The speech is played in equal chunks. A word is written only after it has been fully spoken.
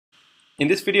In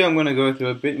this video, I'm going to go through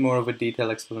a bit more of a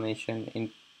detailed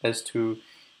explanation as to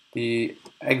the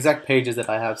exact pages that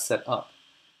I have set up.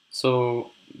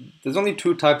 So there's only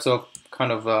two types of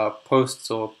kind of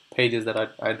posts or pages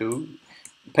that I do.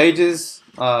 Pages,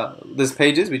 there's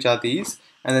pages, which are these,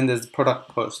 and then there's product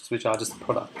posts, which are just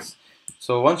products.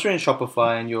 So once you're in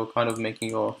Shopify and you're kind of making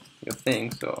your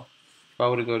thing, so if I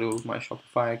were to go to my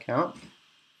Shopify account,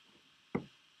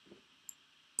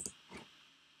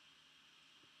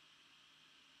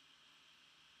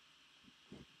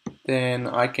 then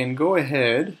I can go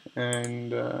ahead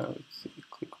and let's see,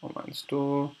 click online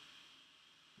store,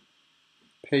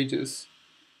 pages.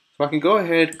 So I can go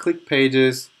ahead, click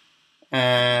pages,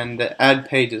 and add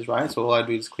pages, right? So all I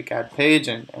do is click add page,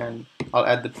 and I'll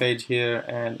add the page here,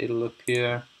 and it'll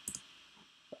appear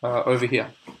over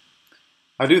here.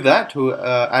 I do that to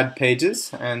add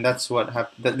pages, and that's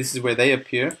this is where they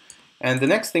appear. And the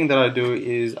next thing that I do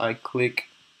is I click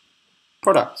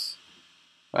products,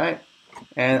 right?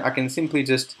 And I can simply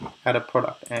just add a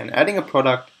product. And adding a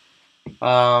product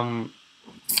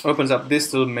opens up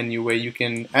this little menu where you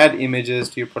can add images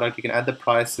to your product. You can add the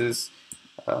prices.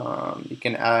 You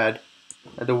can add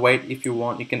the weight if you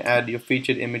want. You can add your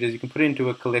featured images. You can put it into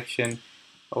a collection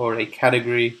or a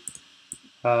category.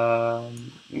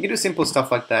 You can do simple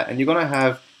stuff like that, and you're gonna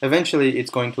have eventually.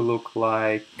 It's going to look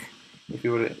like if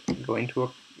you were to go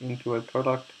into a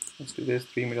product. Let's do this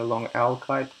 3-meter long owl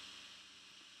kite.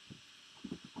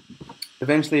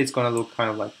 Eventually, it's gonna look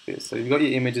kind of like this. So you've got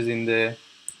your images in there,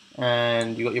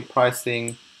 and you got your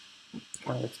pricing. It's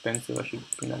kind of expensive. I should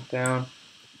bring that down.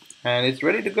 And it's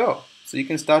ready to go. So you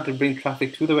can start to bring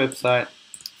traffic to the website.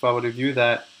 If I were to view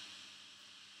that,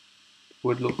 it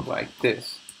would look like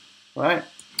this, right?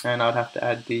 And I'd have to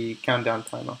add the countdown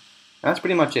timer. And that's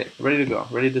pretty much it. Ready to go.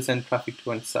 Ready to send traffic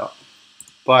to and sell.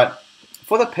 But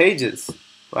for the pages,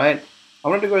 right? I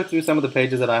wanted to go through some of the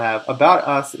pages that I have. About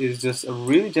Us is just a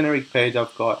really generic page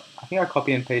I've got. I think I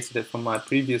copy and pasted it from my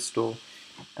previous store.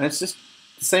 And it's just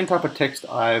the same type of text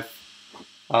I've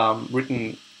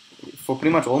written for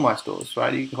pretty much all my stores,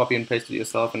 right? You can copy and paste it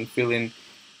yourself and fill in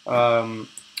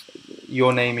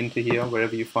your name into here,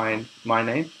 wherever you find my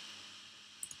name,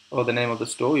 or the name of the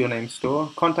store, your name store.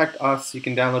 Contact Us, you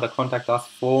can download a Contact Us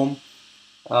form,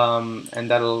 and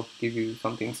that'll give you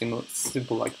something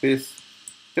simple like this.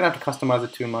 You don't have to customize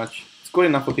it too much. It's good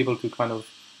enough for people to kind of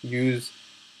use.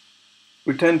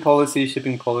 Return policy,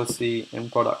 shipping policy,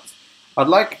 and products. I'd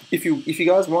like, if you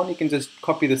guys want, you can just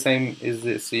copy the same as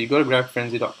this. So you go to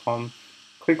grabfrenzy.com,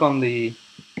 click on the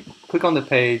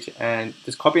page, and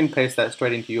just copy and paste that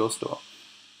straight into your store.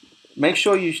 Make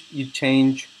sure you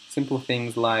change simple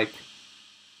things like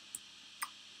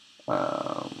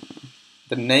the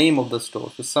name of the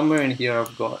store. So somewhere in here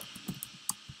I've got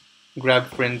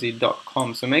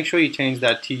grabfrenzy.com. So make sure you change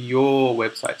that to your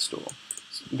website store,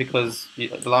 because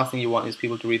the last thing you want is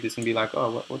people to read this and be like,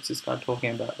 oh, what's this guy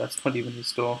talking about? That's not even his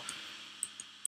store.